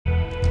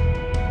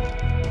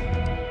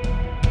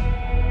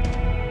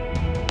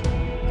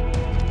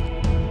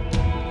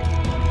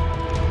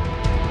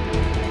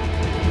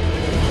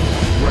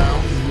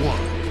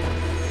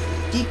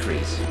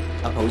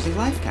opposing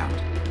life count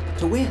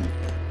to win.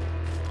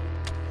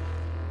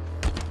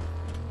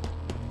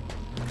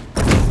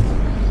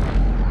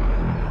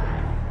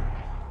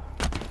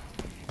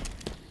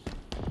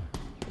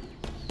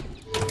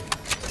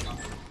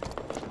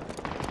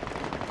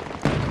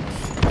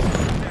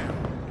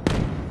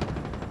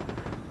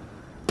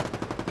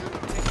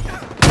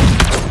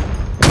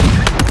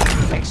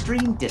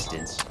 Extreme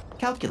distance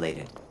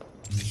calculated.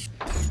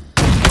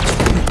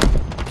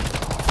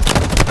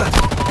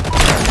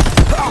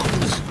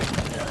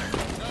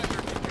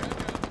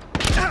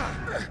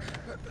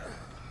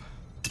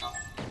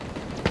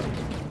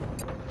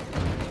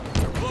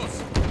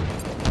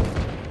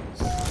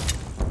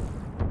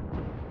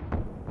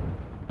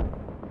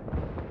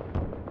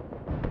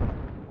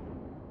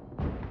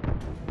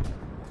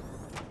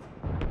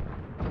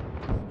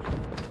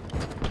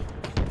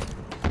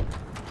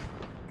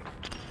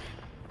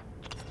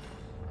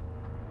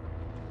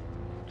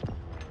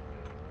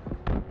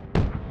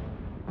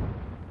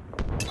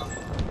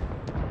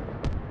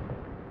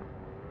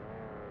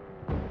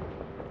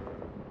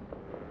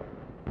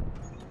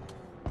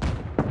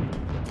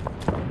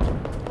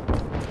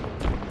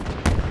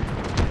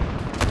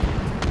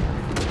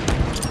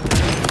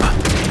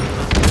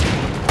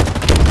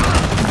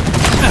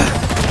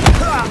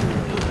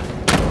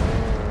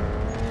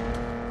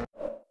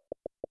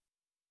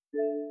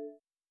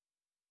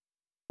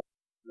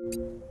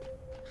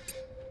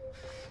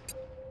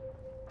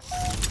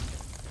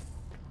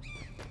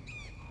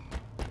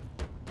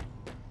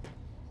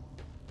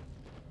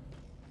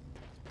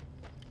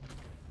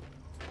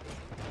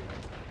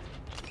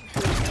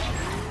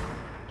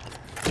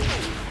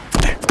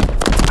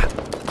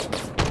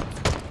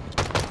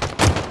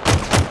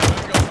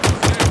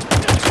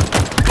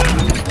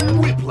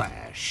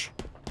 Whiplash.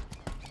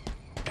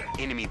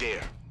 Enemy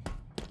there.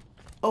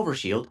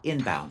 Overshield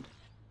inbound.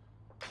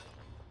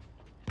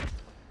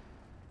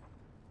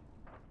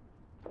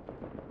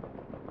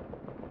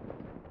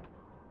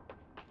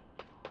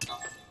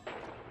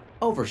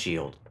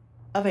 Overshield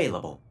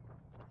available.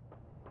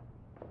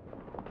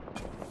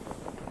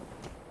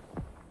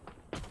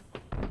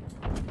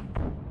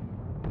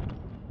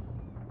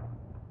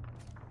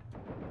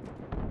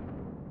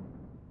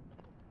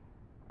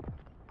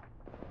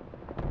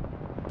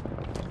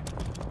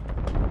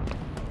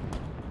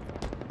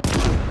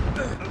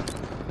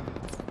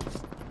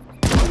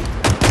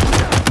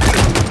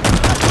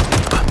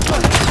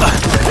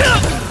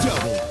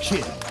 Double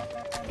kill.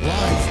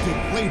 Lives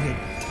depleted.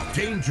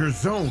 Danger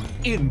zone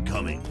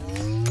incoming.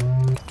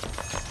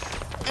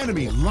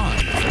 Enemy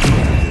line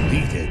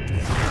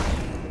deleted.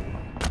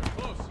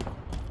 Close.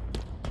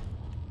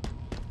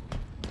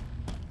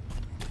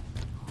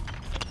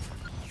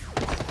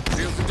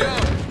 Shields are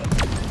down.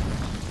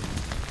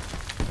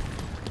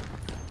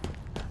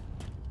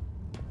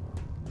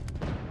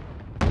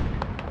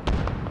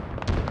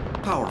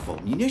 Powerful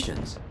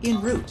munitions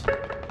en route.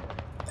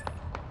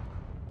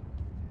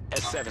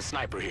 S7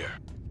 sniper here.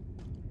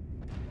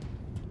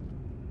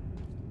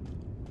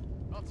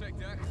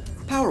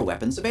 Power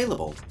weapons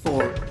available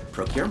for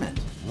procurement.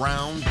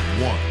 Round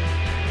one.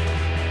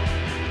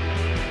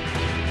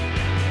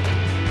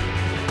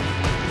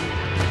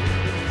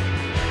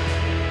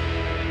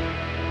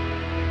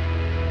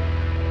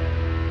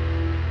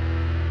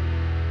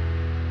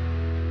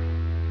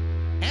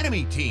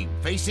 Enemy team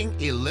facing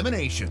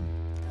elimination.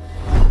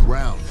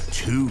 Round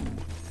two.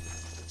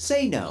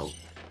 Say no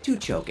to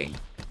choking.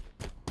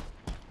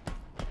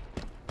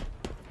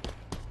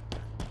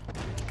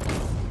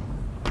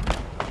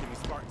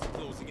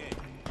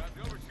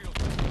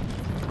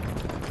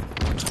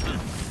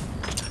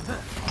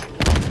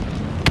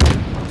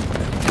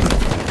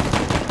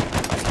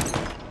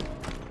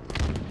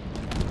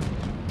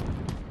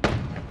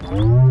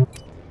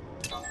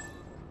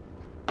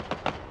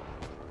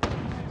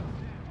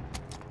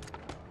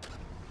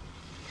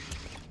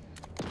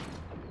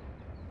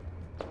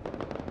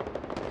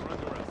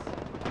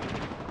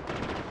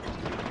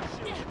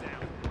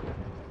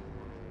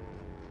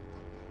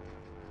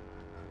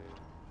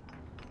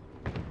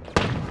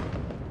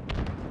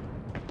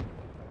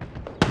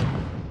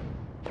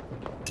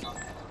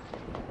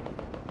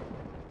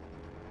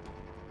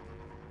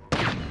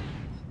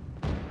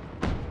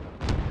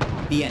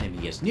 The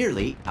enemy is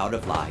nearly out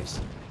of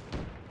lives.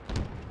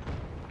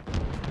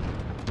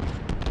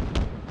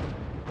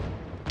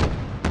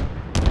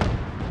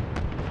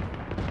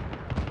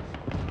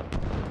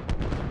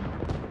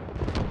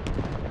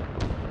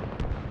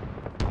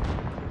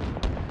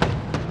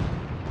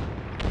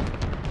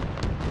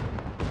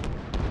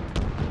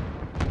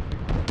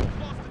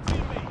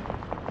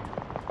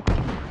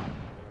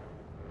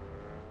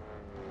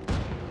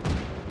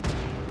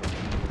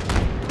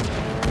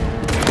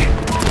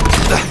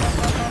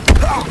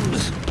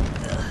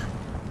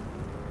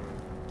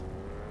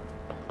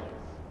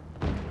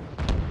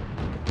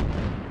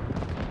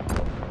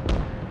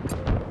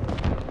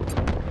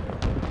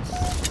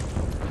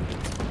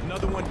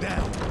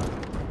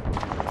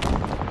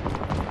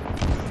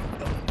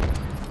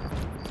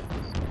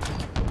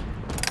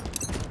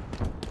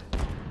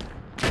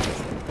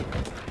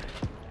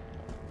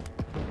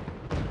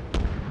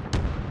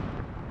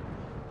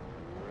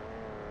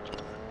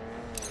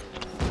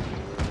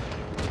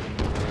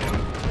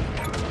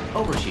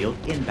 Overshield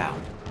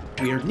inbound.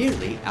 We're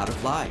nearly out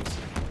of lives.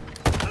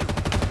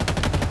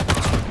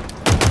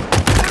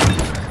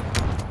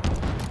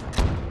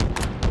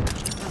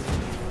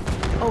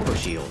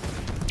 Overshield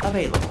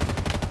available.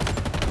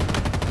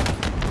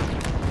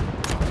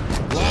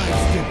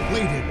 Lives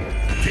depleted.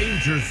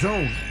 Danger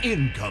zone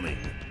incoming.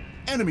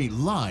 Enemy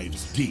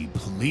lives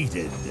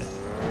depleted.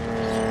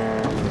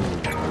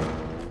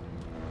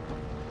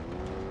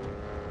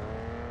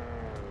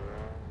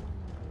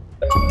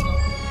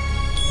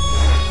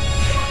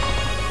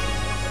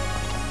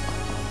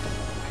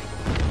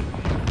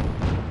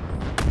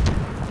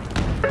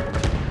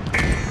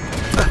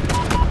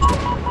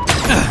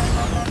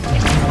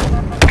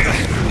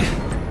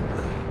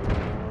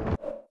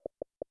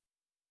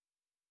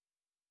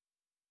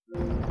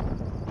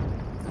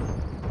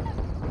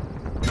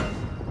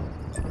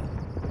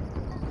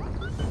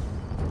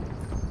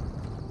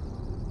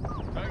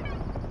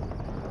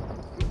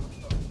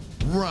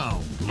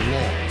 Round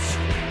lost.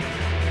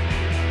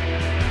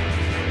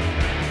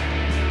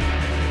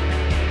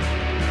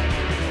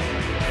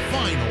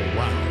 Final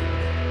round.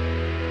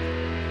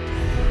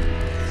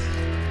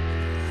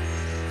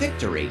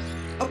 Victory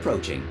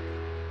approaching.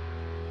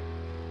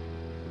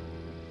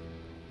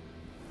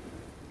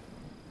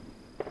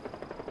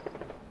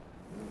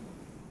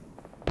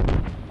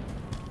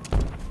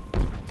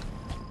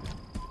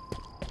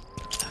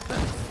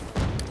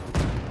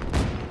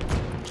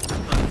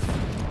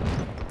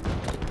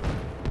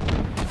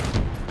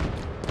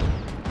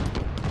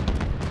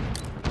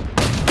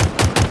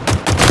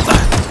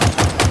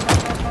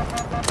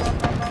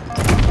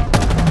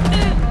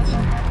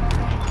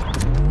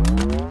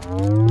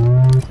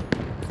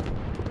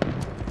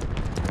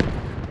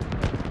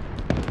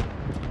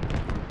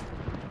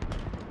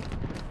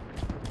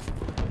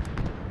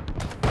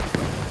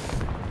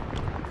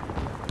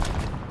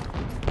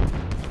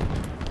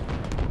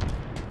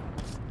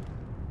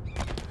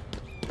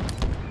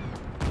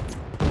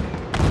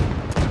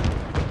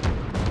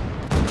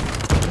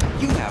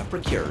 You have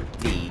procured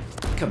the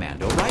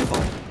commando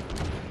rifle.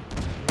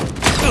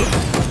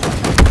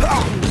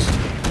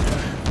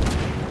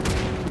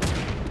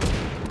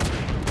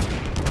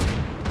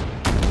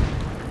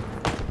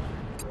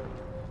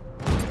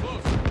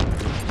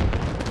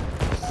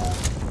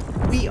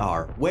 We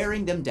are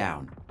wearing them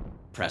down.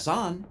 Press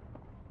on.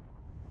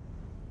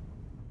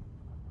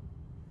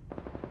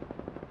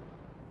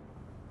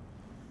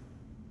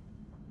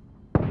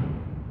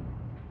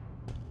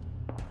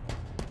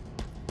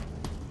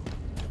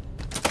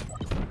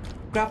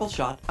 Grapple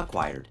shot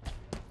acquired.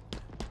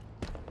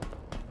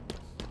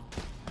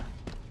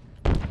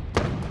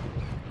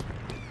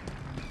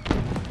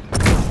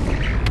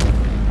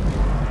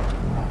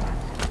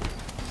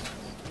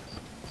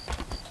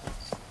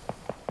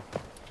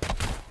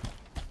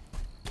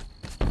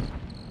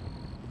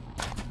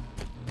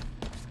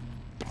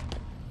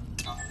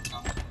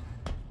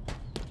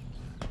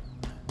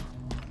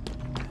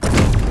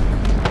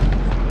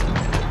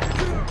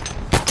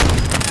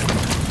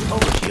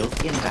 Overshield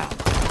inbound.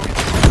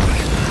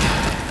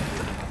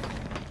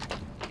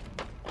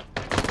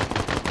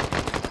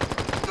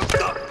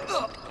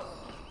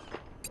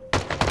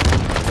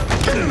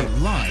 Enemy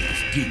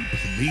lives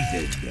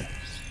depleted.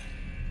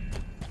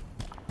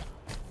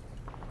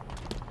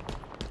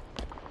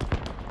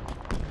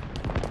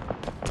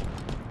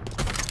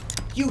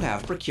 You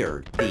have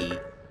procured the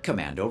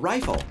commando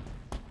rifle.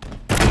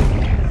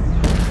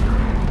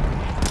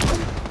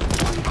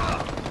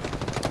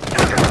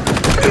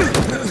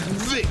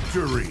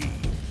 Victory!